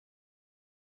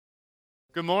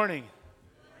Good morning.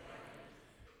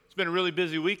 It's been a really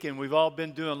busy weekend. We've all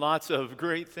been doing lots of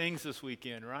great things this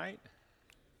weekend, right?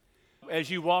 As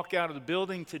you walk out of the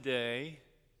building today,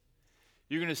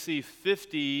 you're going to see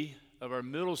 50 of our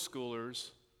middle schoolers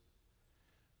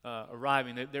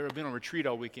arriving. They've been on retreat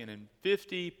all weekend, and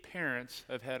 50 parents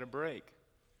have had a break.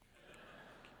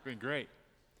 It's been great.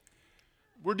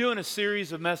 We're doing a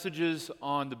series of messages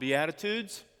on the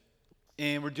Beatitudes,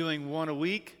 and we're doing one a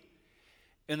week.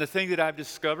 And the thing that I've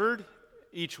discovered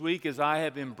each week as I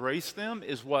have embraced them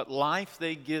is what life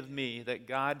they give me, that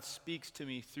God speaks to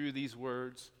me through these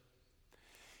words.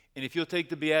 And if you'll take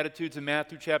the Beatitudes in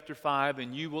Matthew chapter 5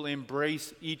 and you will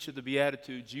embrace each of the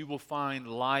Beatitudes, you will find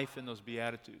life in those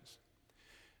Beatitudes.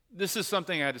 This is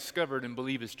something I discovered and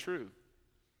believe is true.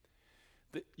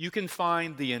 That you can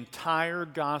find the entire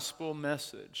gospel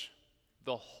message,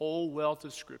 the whole wealth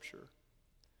of Scripture,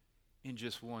 in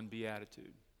just one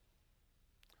Beatitude.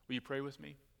 Will you pray with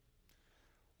me?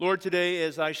 Lord, today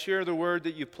as I share the word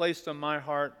that you placed on my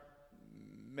heart,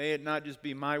 may it not just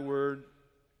be my word,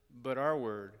 but our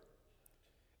word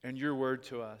and your word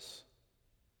to us.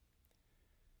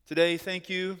 Today, thank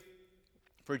you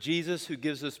for Jesus, who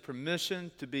gives us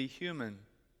permission to be human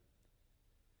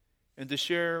and to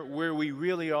share where we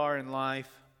really are in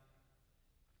life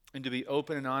and to be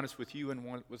open and honest with you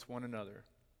and with one another.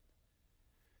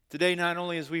 Today, not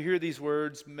only as we hear these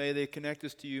words, may they connect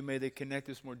us to you, may they connect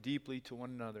us more deeply to one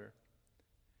another.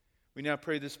 We now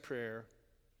pray this prayer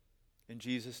in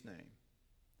Jesus' name.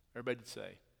 Everybody say,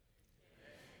 amen.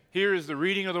 Here is the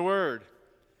reading of the word.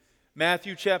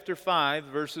 Matthew chapter 5,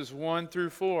 verses 1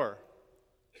 through 4.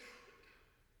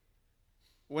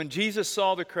 When Jesus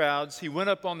saw the crowds, he went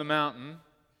up on the mountain,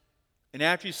 and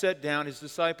after he sat down, his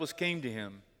disciples came to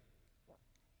him.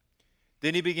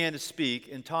 Then he began to speak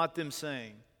and taught them,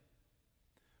 saying,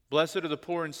 Blessed are the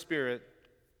poor in spirit,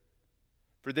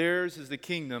 for theirs is the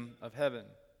kingdom of heaven.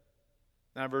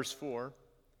 Now verse 4.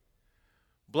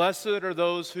 Blessed are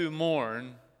those who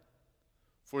mourn,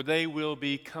 for they will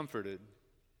be comforted.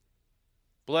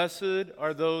 Blessed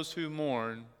are those who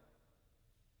mourn,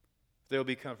 they will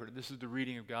be comforted. This is the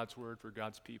reading of God's word for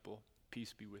God's people.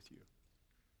 Peace be with you.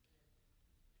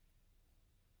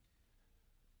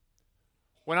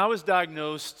 When I was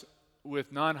diagnosed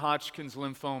with non-Hodgkin's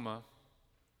lymphoma,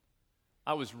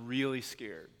 I was really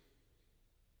scared.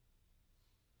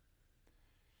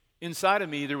 Inside of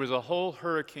me, there was a whole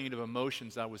hurricane of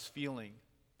emotions I was feeling.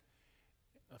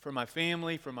 For my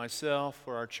family, for myself,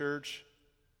 for our church.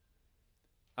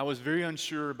 I was very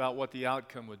unsure about what the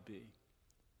outcome would be.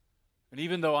 And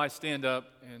even though I stand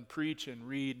up and preach and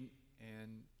read and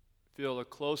feel a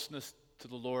closeness to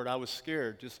the Lord, I was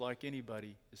scared, just like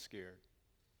anybody is scared.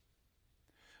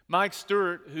 Mike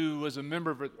Stewart, who was a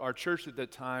member of our church at that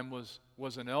time,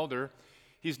 was an elder.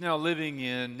 He's now living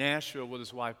in Nashville with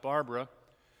his wife, Barbara.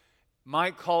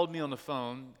 Mike called me on the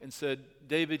phone and said,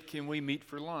 David, can we meet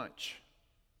for lunch?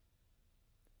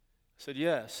 I said,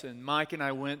 yes, and Mike and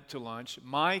I went to lunch.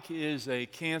 Mike is a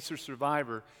cancer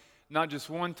survivor, not just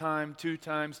one time, 2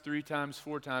 times, 3 times,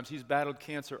 4 times. He's battled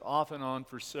cancer off and on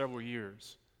for several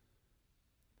years.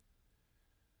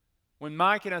 When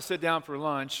Mike and I sat down for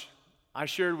lunch, I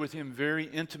shared with him very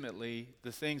intimately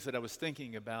the things that I was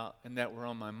thinking about and that were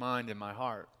on my mind and my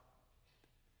heart.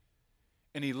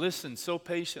 And he listened so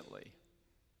patiently.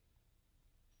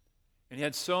 And he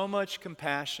had so much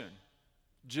compassion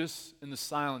just in the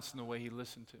silence and the way he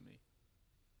listened to me.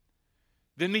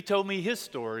 Then he told me his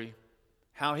story,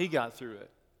 how he got through it.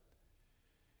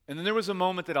 And then there was a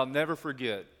moment that I'll never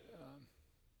forget.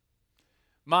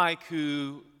 Mike,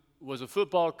 who was a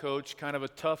football coach, kind of a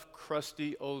tough,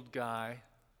 crusty old guy.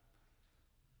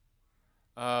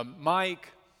 Mike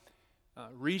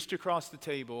reached across the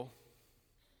table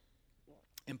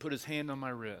and put his hand on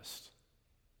my wrist.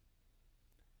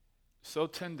 So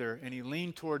tender, and he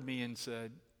leaned toward me and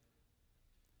said,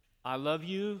 I love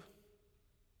you,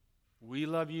 we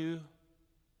love you,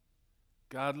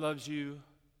 God loves you.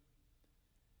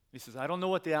 He says, I don't know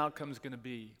what the outcome is going to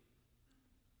be,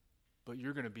 but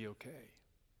you're going to be okay.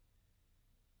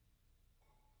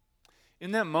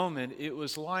 In that moment, it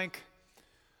was like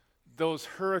those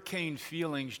hurricane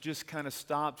feelings just kind of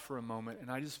stopped for a moment,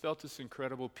 and I just felt this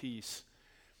incredible peace.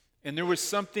 And there was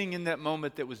something in that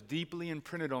moment that was deeply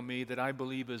imprinted on me that I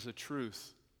believe is a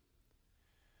truth.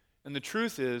 And the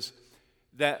truth is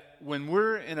that when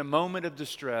we're in a moment of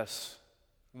distress,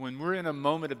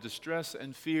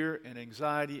 and fear and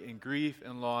anxiety and grief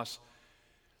and loss,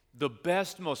 the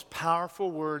best, most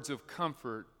powerful words of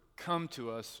comfort come to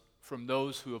us from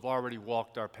those who have already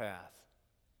walked our path.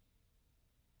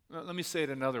 Let me say it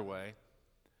another way.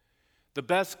 The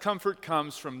best comfort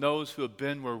comes from those who have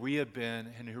been where we have been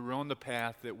and who are on the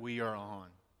path that we are on.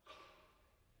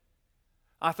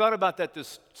 I thought about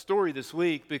this story this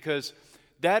week because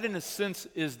that, in a sense,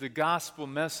 is the gospel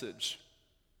message.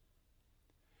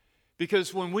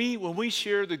 Because when we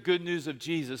share the good news of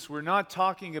Jesus, we're not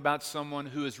talking about someone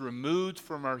who is removed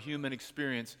from our human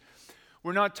experience.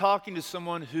 We're not talking to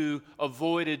someone who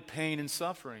avoided pain and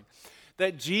suffering.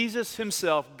 That Jesus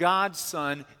himself, God's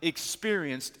Son,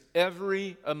 experienced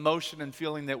every emotion and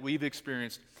feeling that we've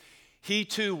experienced. He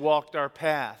too walked our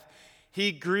path.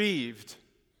 He grieved.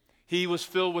 He was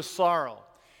filled with sorrow.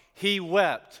 He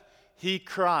wept. He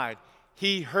cried.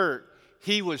 He hurt.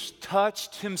 He was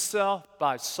touched himself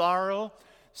by sorrow,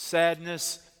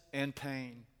 sadness, and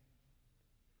pain.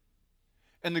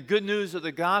 And the good news of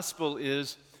the gospel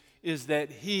is that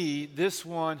he, this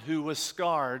one who was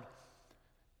scarred,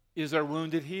 is our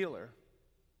wounded healer.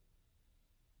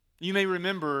 You may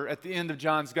remember at the end of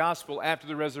John's gospel, after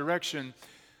the resurrection,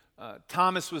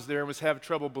 Thomas was there and was having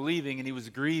trouble believing, and he was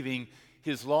grieving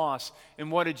his loss.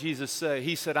 And what did Jesus say?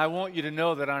 He said, I want you to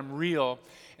know that I'm real.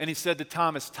 And he said to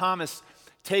Thomas, Thomas,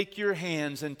 take your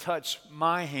hands and touch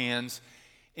my hands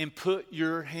and put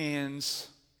your hands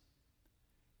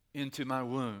into my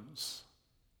wounds.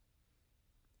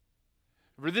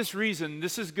 For this reason,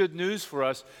 this is good news for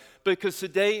us, because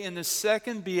today in the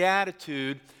second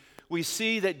beatitude, we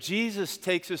see that Jesus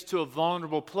takes us to a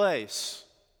vulnerable place.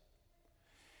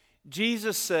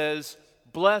 Jesus says,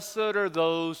 blessed are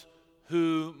those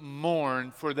who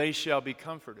mourn, for they shall be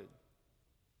comforted.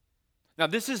 Now,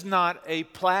 this is not a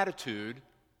platitude.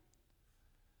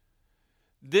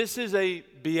 This is a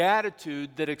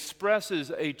beatitude that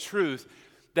expresses a truth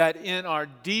that in our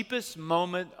deepest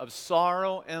moment of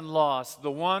sorrow and loss, the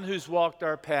one who's walked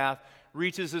our path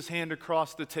reaches his hand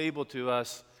across the table to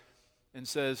us and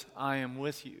says, I am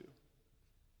with you.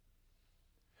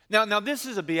 Now this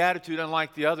is a beatitude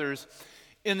unlike the others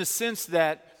in the sense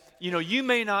that, you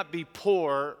may not be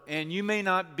poor and you may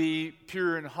not be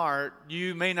pure in heart.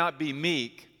 You may not be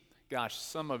meek. Gosh,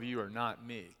 some of you are not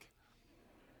meek.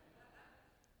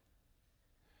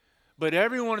 But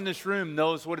everyone in this room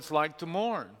knows what it's like to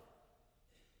mourn.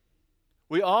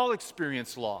 We all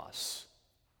experience loss,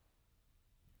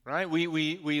 right? We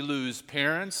lose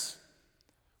parents.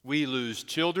 We lose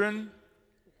children.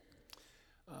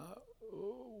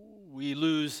 We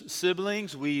lose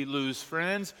siblings. We lose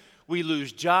friends. We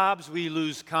lose jobs. We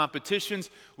lose competitions.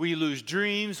 We lose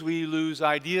dreams. We lose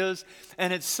ideas.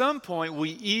 And at some point, we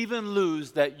even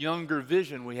lose that younger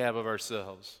vision we have of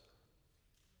ourselves.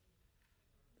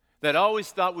 That always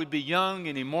thought we'd be young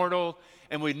and immortal,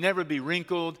 and we'd never be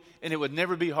wrinkled, and it would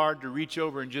never be hard to reach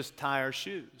over and just tie our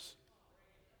shoes.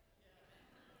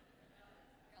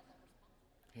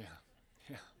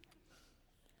 Yeah.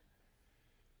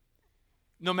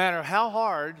 No matter how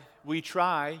hard we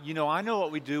try, I know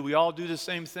what we do. We all do the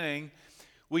same thing.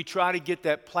 We try to get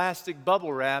that plastic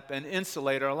bubble wrap and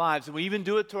insulate our lives, and we even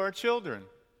do it to our children.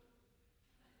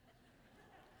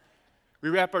 We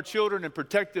wrap our children in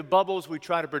protective bubbles. We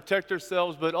try to protect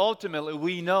ourselves, but ultimately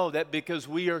we know that because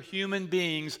we are human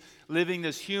beings living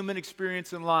this human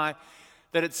experience in life,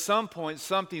 that at some point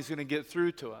something's going to get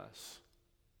through to us.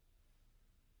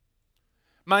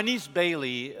 My niece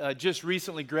Bailey just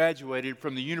recently graduated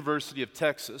from the University of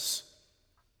Texas.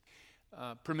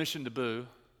 Permission to boo.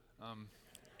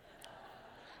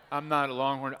 I'm not a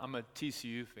Longhorn. I'm a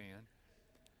TCU fan.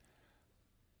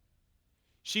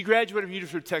 She graduated from the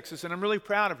University of Texas, and I'm really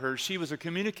proud of her. She was a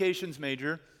communications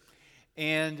major,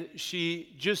 and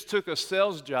she just took a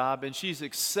sales job, and she's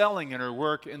excelling in her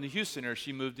work in the Houston area.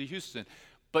 She moved to Houston,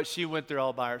 but she went there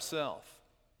all by herself.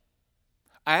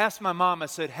 I asked my mom, I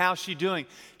said, how's she doing?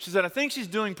 She said, I think she's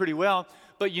doing pretty well,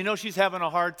 but she's having a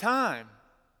hard time.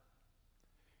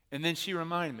 And then she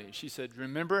reminded me, she said,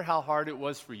 remember how hard it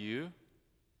was for you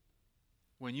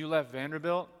when you left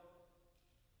Vanderbilt?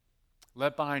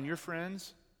 Left behind your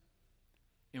friends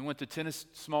and went to a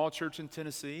small church in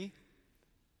Tennessee,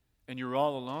 and you were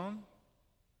all alone?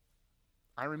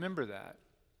 I remember that.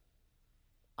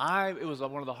 It was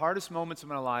one of the hardest moments of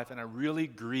my life, and I really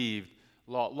grieved.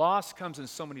 Loss comes in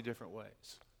so many different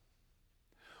ways.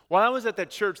 While I was at that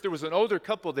church, there was an older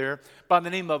couple there by the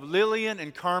name of Lillian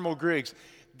and Carmel Griggs.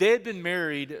 They had been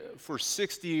married for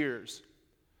 60 years.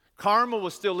 Carmel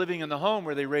was still living in the home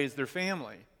where they raised their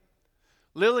family.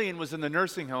 Lillian was in the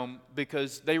nursing home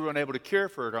because they were unable to care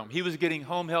for her at home. He was getting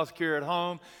home health care at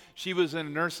home. She was in a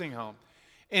nursing home.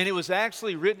 And it was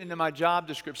actually written into my job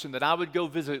description that I would go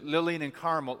visit Lillian and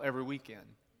Carmel every weekend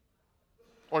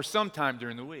or sometime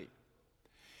during the week.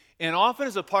 And often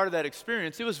as a part of that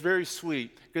experience, it was very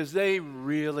sweet because they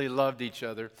really loved each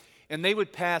other. And they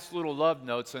would pass little love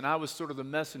notes, and I was sort of the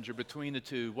messenger between the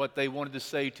two, what they wanted to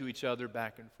say to each other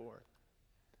back and forth.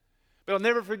 But I'll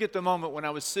never forget the moment when I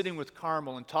was sitting with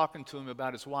Carmel and talking to him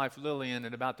about his wife Lillian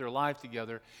and about their life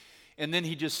together. And then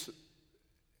he just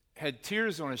had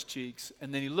tears on his cheeks,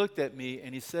 and then he looked at me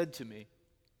and he said to me,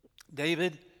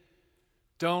 David,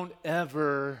 don't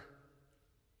ever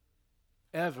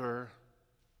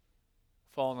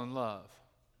fall in love.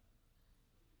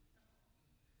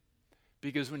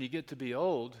 Because when you get to be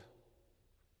old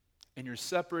and you're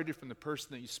separated from the person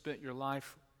that you spent your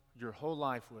whole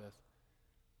life with,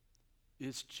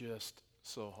 it's just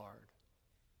so hard.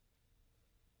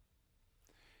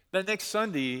 That next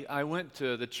Sunday, I went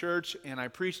to the church and I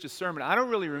preached a sermon. I don't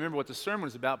really remember what the sermon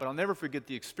was about, but I'll never forget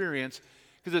the experience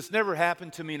because it's never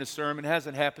happened to me in a sermon. It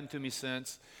hasn't happened to me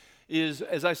since.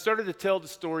 As I started to tell the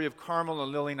story of Carmel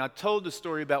and Lillian, I told the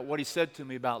story about what he said to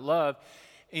me about love.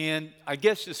 And I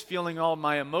guess just feeling all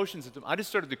my emotions at them, I just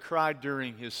started to cry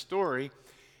during his story.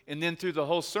 And then through the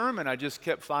whole sermon, I just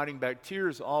kept fighting back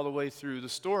tears all the way through the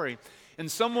story. And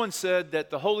someone said that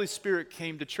the Holy Spirit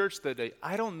came to church that day.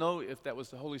 I don't know if that was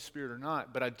the Holy Spirit or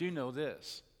not, but I do know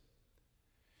this.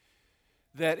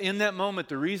 That in that moment,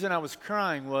 the reason I was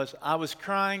crying was I was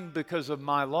crying because of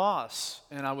my loss,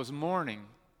 and I was mourning.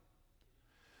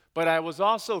 But I was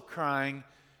also crying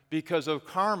because of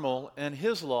Carmel and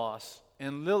his loss,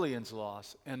 and Lillian's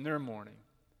loss, and their mourning.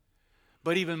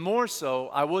 But even more so,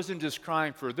 I wasn't just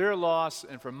crying for their loss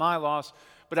and for my loss,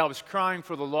 but I was crying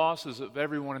for the losses of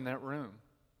everyone in that room.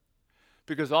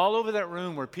 Because all over that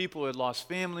room were people who had lost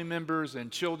family members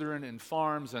and children and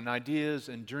farms and ideas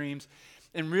and dreams.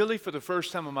 And really for the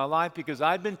first time in my life, because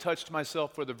I'd been touched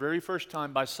myself for the very first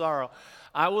time by sorrow,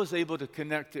 I was able to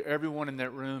connect to everyone in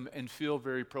that room and feel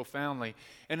very profoundly.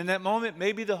 And in that moment,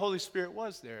 maybe the Holy Spirit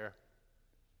was there.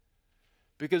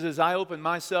 Because as I opened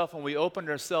myself and we opened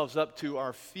ourselves up to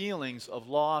our feelings of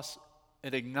loss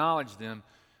and acknowledged them,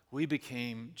 we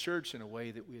became church in a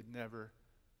way that we had never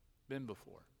been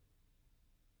before.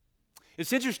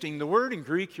 It's interesting, the word in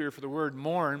Greek here for the word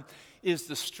mourn is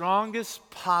the strongest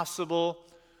possible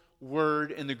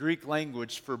word in the Greek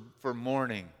language for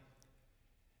mourning.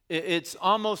 It's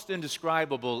almost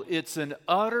indescribable. It's an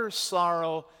utter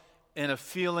sorrow and a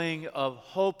feeling of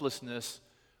hopelessness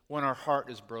when our heart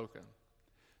is broken.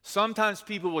 Sometimes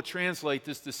people will translate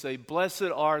this to say,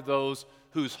 blessed are those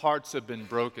whose hearts have been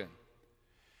broken.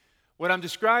 What I'm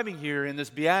describing here in this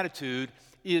beatitude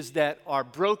is that our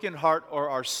broken heart or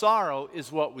our sorrow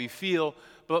is what we feel,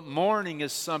 but mourning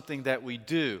is something that we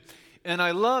do. And I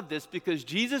love this because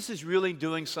Jesus is really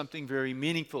doing something very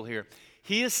meaningful here.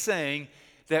 He is saying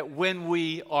that when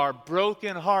we are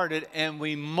brokenhearted and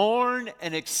we mourn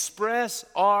and express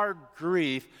our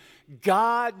grief,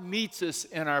 God meets us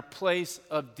in our place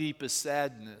of deepest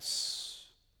sadness.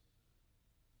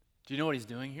 Do you know what he's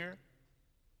doing here?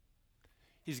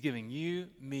 He's giving you,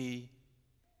 me,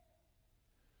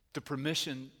 the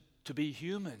permission to be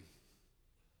human.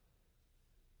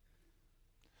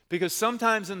 Because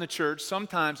sometimes in the church,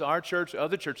 sometimes our church,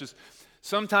 other churches,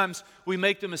 sometimes we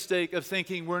make the mistake of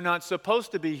thinking we're not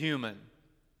supposed to be human.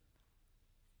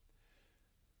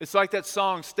 It's like that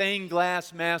song, Stained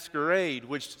Glass Masquerade,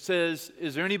 which says,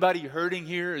 is there anybody hurting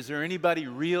here? Is there anybody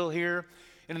real here?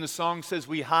 And in the song says,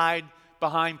 we hide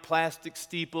behind plastic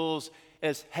steeples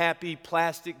as happy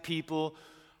plastic people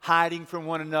hiding from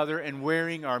one another and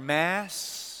wearing our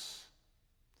masks.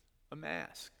 A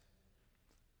mask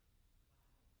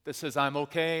that says, I'm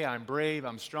okay, I'm brave,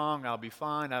 I'm strong, I'll be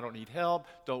fine, I don't need help,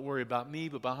 don't worry about me.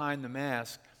 But behind the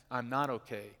mask, I'm not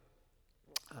okay.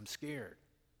 I'm scared.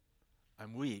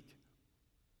 I'm weak.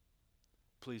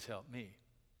 Please help me.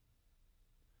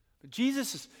 But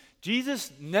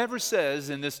Jesus never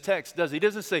says in this text, does he? He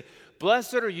doesn't say,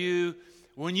 blessed are you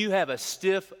when you have a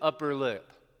stiff upper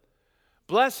lip.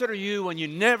 Blessed are you when you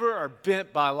never are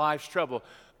bent by life's trouble.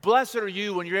 Blessed are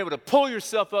you when you're able to pull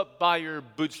yourself up by your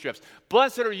bootstraps.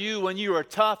 Blessed are you when you are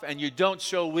tough and you don't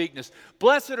show weakness.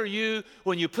 Blessed are you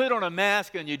when you put on a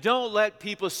mask and you don't let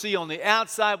people see on the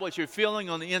outside what you're feeling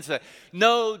on the inside.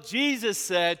 No, Jesus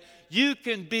said you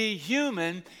can be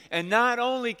human, and not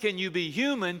only can you be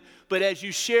human, but as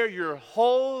you share your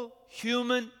whole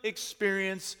human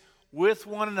experience with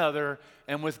one another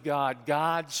and with God,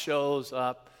 God shows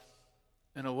up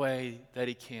in a way that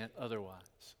he can't otherwise.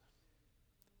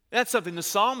 That's something the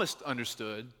psalmist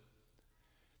understood.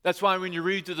 That's why when you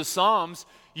read through the Psalms,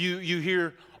 you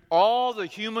hear all the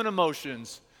human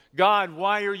emotions. God,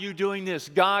 why are you doing this?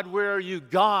 God, where are you?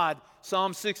 God,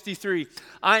 Psalm 63.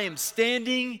 I am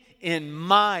standing in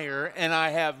mire, and I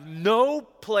have no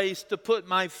place to put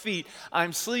my feet.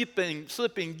 I'm slipping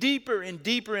deeper and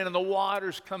deeper in, and the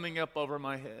water's coming up over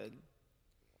my head.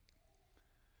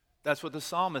 That's what the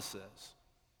psalmist says.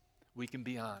 We can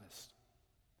be honest.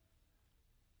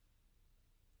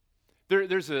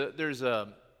 There's a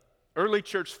early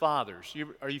church fathers.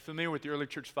 Are you familiar with the early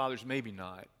church fathers? Maybe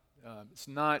not. It's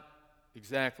not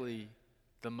exactly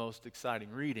the most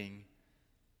exciting reading.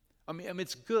 I mean,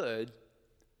 it's good,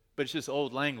 but it's just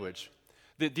old language.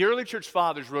 The early church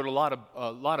fathers wrote a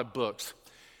lot of books.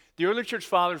 The early church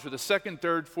fathers were the second,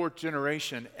 third, fourth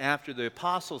generation after the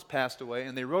apostles passed away,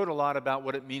 and they wrote a lot about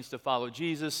what it means to follow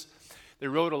Jesus. They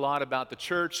wrote a lot about the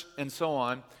church and so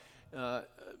on,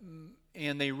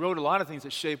 and they wrote a lot of things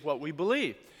that shape what we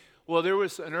believe. Well, there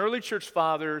was two early church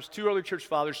fathers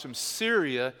from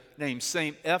Syria named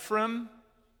St. Ephrem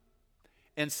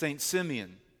and St.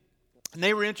 Simeon. And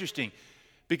they were interesting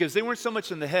because they weren't so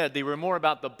much in the head, they were more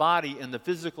about the body and the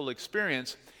physical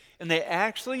experience. And they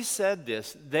actually said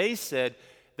this. They said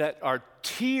that our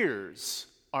tears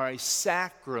are a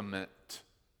sacrament.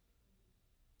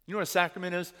 You know what a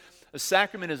sacrament is? A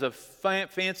sacrament is a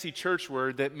fancy church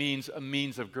word that means a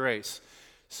means of grace.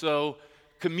 So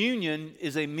communion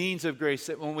is a means of grace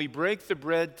that when we break the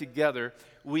bread together,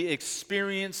 we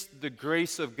experience the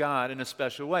grace of God in a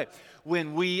special way.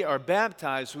 When we are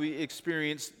baptized, we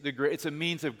experience the grace. It's a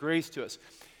means of grace to us.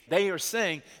 They are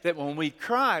saying that when we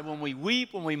cry, when we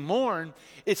weep, when we mourn,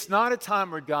 it's not a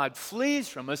time where God flees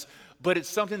from us, but it's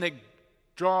something that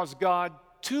draws God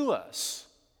to us.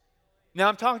 Now,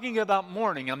 I'm talking about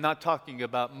mourning. I'm not talking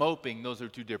about moping. Those are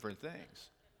two different things.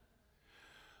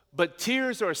 But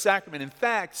tears are a sacrament. In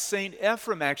fact, St.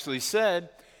 Ephrem actually said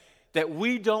that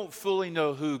we don't fully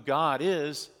know who God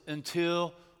is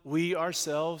until we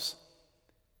ourselves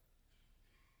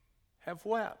have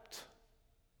wept.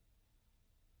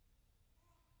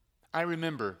 I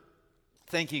remember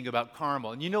thinking about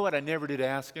Carmel. And you know what I never did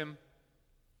ask him?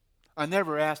 I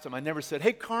never asked him. I never said,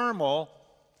 hey, Carmel,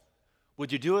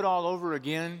 would you do it all over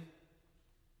again?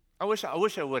 I wish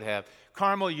I would have.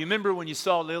 Carmel, you remember when you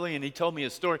saw Lily and he told me a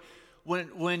story?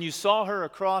 When you saw her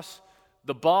across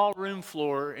the ballroom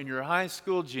floor in your high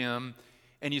school gym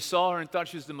and you saw her and thought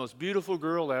she was the most beautiful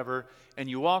girl ever and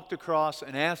you walked across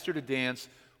and asked her to dance,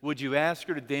 would you ask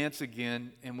her to dance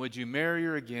again, and would you marry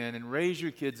her again and raise your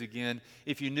kids again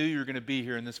if you knew you were going to be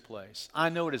here in this place? I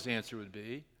know what his answer would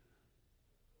be.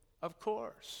 Of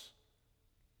course.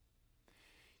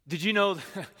 Did you know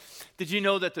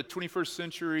that the 21st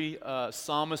century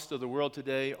psalmists of the world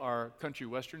today are country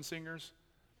western singers?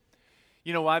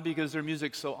 You know why? Because their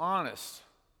music's so honest.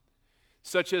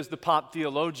 Such as the pop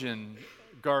theologian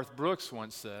Garth Brooks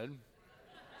once said,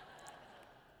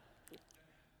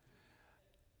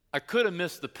 I could have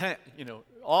missed the pen. You know,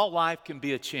 all life can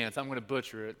be a chance. I'm going to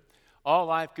butcher it. All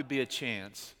life could be a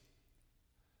chance.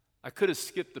 I could have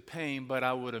skipped the pain, but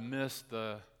I would have missed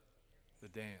the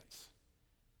dance.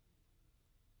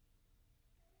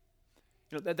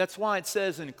 You know, that's why it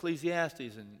says in Ecclesiastes,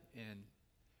 and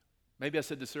maybe I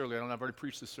said this earlier, I don't know, I've already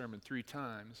preached this sermon 3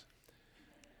 times.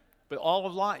 But all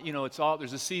of life, you know,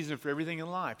 there's a season for everything in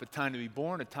life. A time to be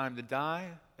born, a time to die,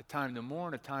 a time to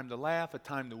mourn, a time to laugh, a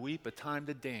time to weep, a time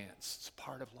to dance. It's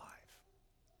part of life.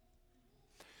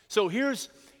 So here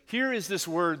is this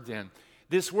word then.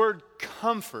 This word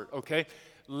comfort, okay?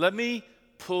 Let me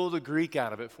pull the Greek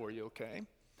out of it for you, okay?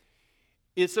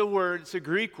 It's a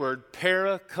Greek word,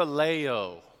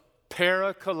 parakaleo.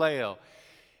 Parakaleo.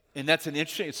 And that's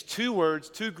it's 2 words,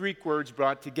 2 Greek words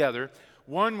brought together.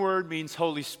 One word means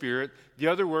Holy Spirit. The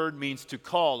other word means to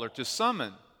call or to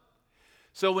summon.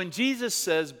 So when Jesus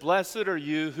says, blessed are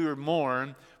you who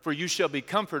mourn, for you shall be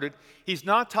comforted, he's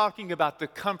not talking about the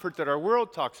comfort that our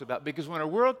world talks about. Because when our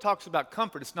world talks about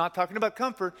comfort, it's not talking about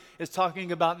comfort, it's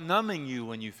talking about numbing you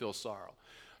when you feel sorrow.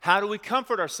 How do we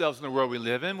comfort ourselves in the world we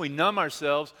live in? We numb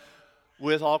ourselves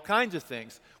with all kinds of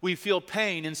things. We feel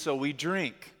pain, and so we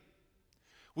drink.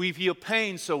 We feel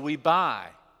pain, so we buy.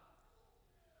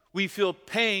 We feel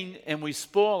pain, and we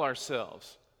spoil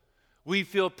ourselves. We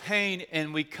feel pain,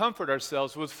 and we comfort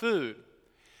ourselves with food.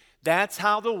 That's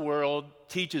how the world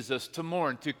teaches us to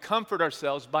mourn, to comfort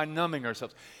ourselves by numbing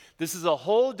ourselves. This is a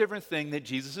whole different thing that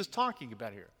Jesus is talking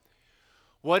about here.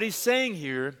 What he's saying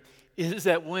here is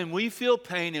that when we feel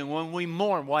pain and when we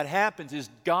mourn, what happens is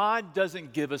God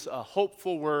doesn't give us a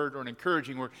hopeful word or an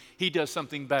encouraging word. He does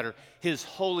something better. His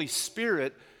Holy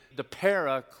Spirit, the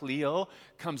Parakleo,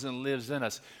 comes and lives in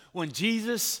us. When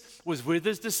Jesus was with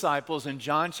his disciples in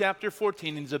John chapter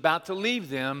 14 and he's about to leave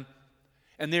them,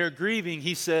 and they're grieving,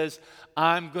 he says,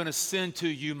 I'm going to send to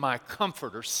you my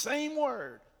comforter. Same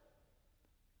word.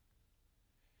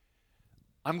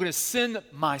 I'm going to send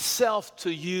myself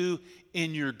to you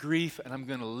in your grief, and I'm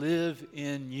going to live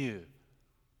in you.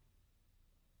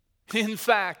 In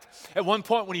fact, at one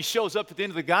point when he shows up at the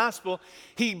end of the gospel,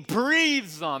 he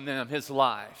breathes on them his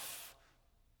life.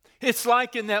 It's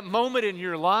like in that moment in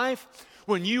your life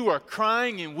when you are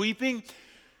crying and weeping,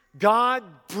 God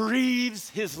breathes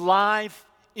his life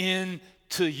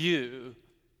into you.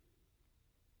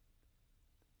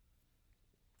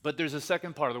 But there's a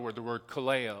second part of the word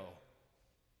kaleo.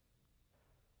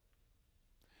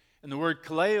 And the word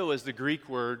kaleo is the Greek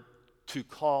word to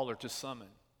call or to summon.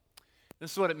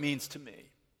 This is what it means to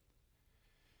me.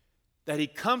 That he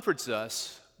comforts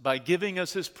us by giving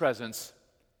us his presence,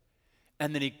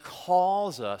 and then he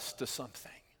calls us to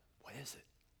something. What is it?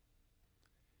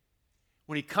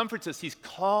 When he comforts us, he's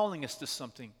calling us to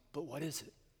something, but what is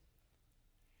it?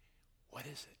 What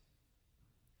is it?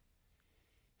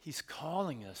 He's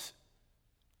calling us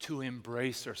to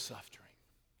embrace our suffering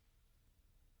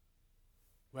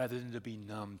rather than to be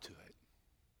numb to it.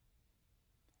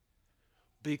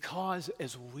 Because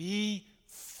as we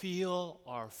feel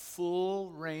our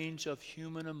full range of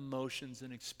human emotions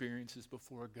and experiences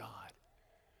before God,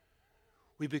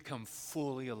 we become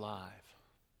fully alive.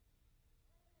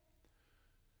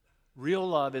 Real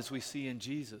love, as we see in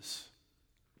Jesus,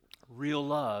 real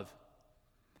love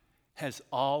has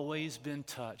always been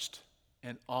touched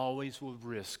and always will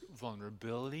risk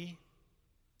vulnerability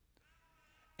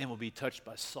and will be touched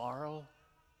by sorrow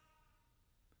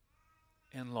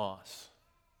and loss.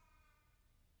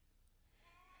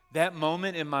 That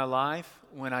moment in my life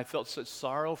when I felt such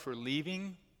sorrow for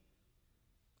leaving,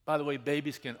 by the way,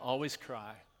 babies can always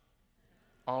cry.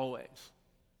 Always.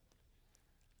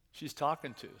 She's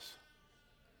talking to us.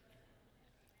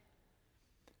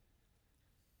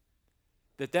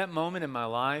 That moment in my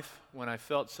life when I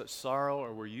felt such sorrow,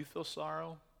 or where you feel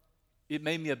sorrow, it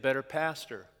made me a better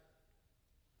pastor.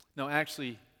 No,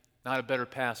 actually, not a better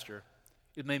pastor.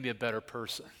 It made me a better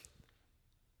person.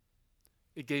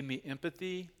 It gave me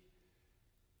empathy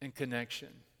and connection.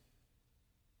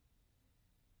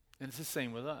 And it's the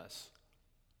same with us.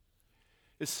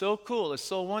 It's so cool. It's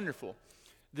so wonderful.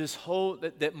 This whole,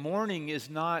 that mourning is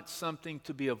not something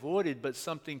to be avoided, but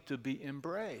something to be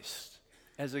embraced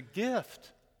as a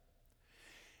gift.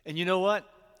 And you know what?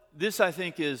 This, I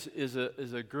think, is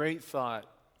a great thought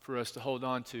for us to hold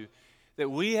on to. That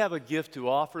we have a gift to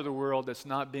offer the world that's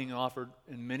not being offered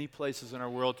in many places in our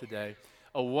world today.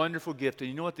 A wonderful gift. And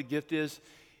you know what the gift is?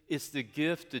 It's the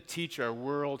gift to teach our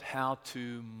world how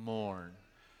to mourn.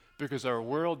 Because our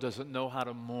world doesn't know how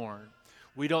to mourn.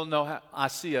 We don't know how. I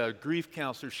see a grief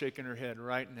counselor shaking her head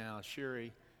right now.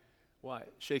 Sherry, why?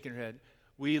 Shaking her head.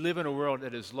 We live in a world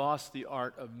that has lost the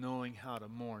art of knowing how to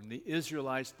mourn. The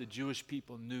Israelites, the Jewish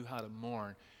people, knew how to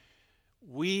mourn.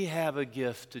 We have a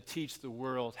gift to teach the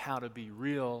world how to be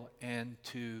real and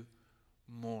to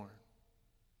mourn.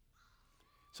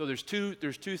 So there's two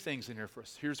things in here for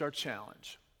us. Here's our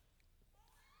challenge.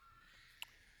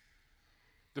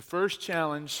 The first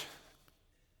challenge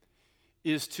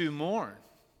is to mourn,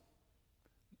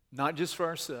 not just for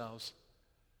ourselves,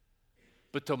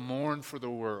 but to mourn for the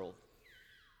world.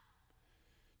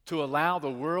 To allow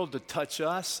the world to touch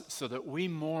us so that we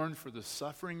mourn for the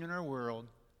suffering in our world,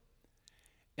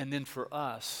 and then for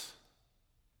us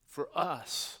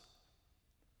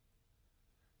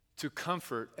to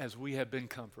comfort as we have been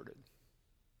comforted.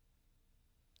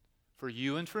 For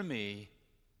you and for me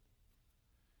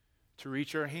to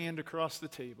reach our hand across the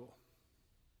table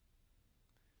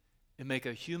and make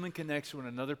a human connection with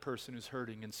another person who's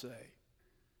hurting and say,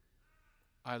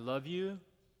 I love you,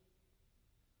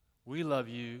 we love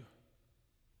you,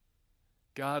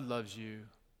 God loves you,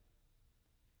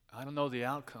 I don't know the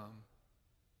outcome,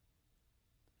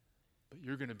 but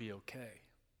you're going to be okay.